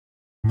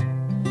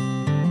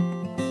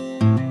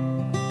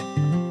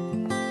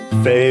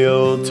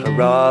Failed to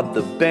rob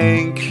the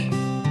bank,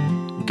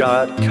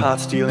 got caught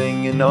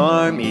stealing an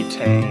army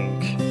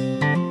tank.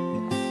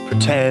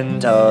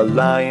 Pretend a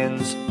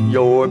lion's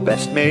your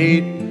best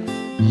mate,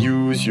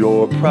 use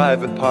your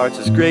private parts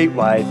as great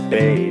white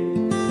bait.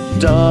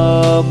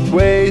 Dumb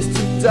ways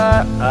to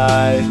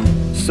die,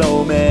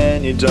 so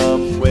many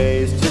dumb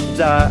ways to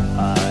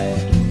die.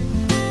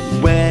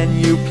 When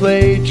you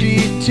play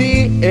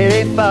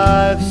GTA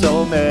 5,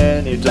 so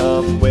many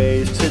dumb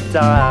ways to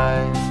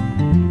die.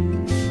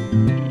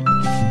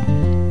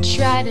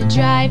 Try to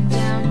drive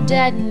down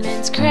Dead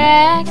Man's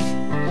Crack,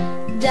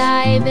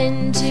 dive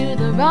into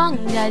the wrong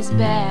guy's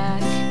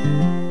back.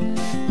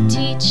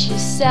 Teach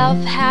yourself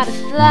how to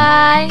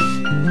fly,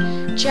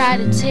 try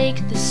to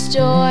take the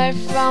store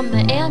from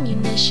the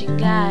ammunition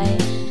guy.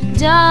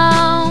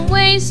 Dumb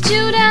ways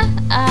to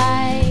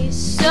die,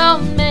 so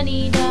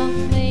many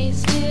dumb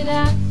ways to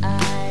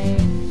die.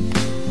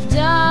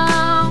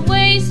 Dumb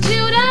ways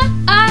to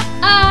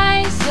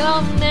die,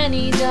 so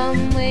many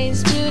dumb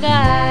ways to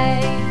die.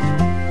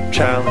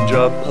 Challenge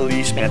a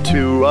policeman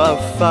to a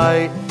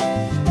fight,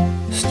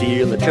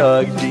 steal a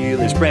drug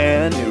dealer's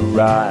brand new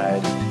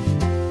ride.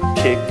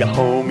 Kick a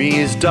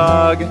homie's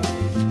dog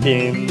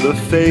in the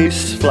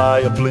face, fly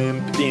a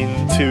blimp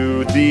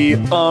into the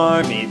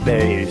army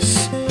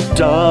base.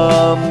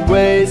 Dumb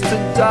ways to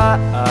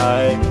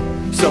die,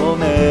 so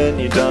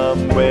many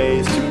dumb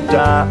ways to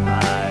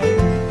die.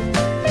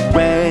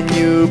 When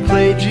you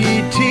play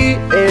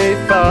GTA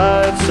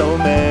 5, so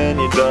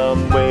many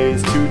dumb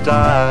ways to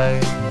die.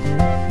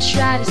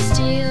 Try to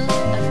steal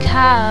a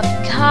cop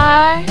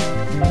car,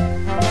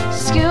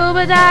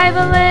 scuba dive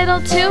a little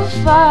too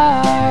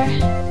far.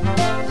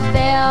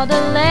 Fail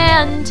to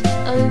land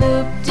a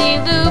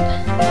loop-de-loop.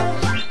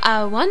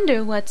 I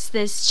wonder what's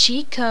this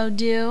cheat code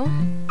do?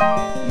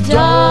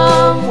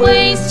 Dumb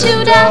ways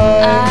to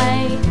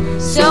die,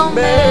 so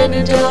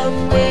many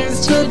dumb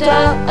ways to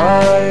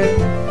die.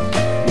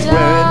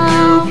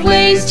 Dumb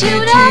ways to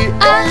die,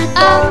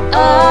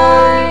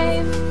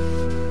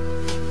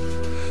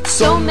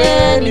 so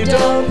many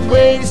dumb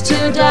ways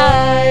to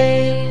die.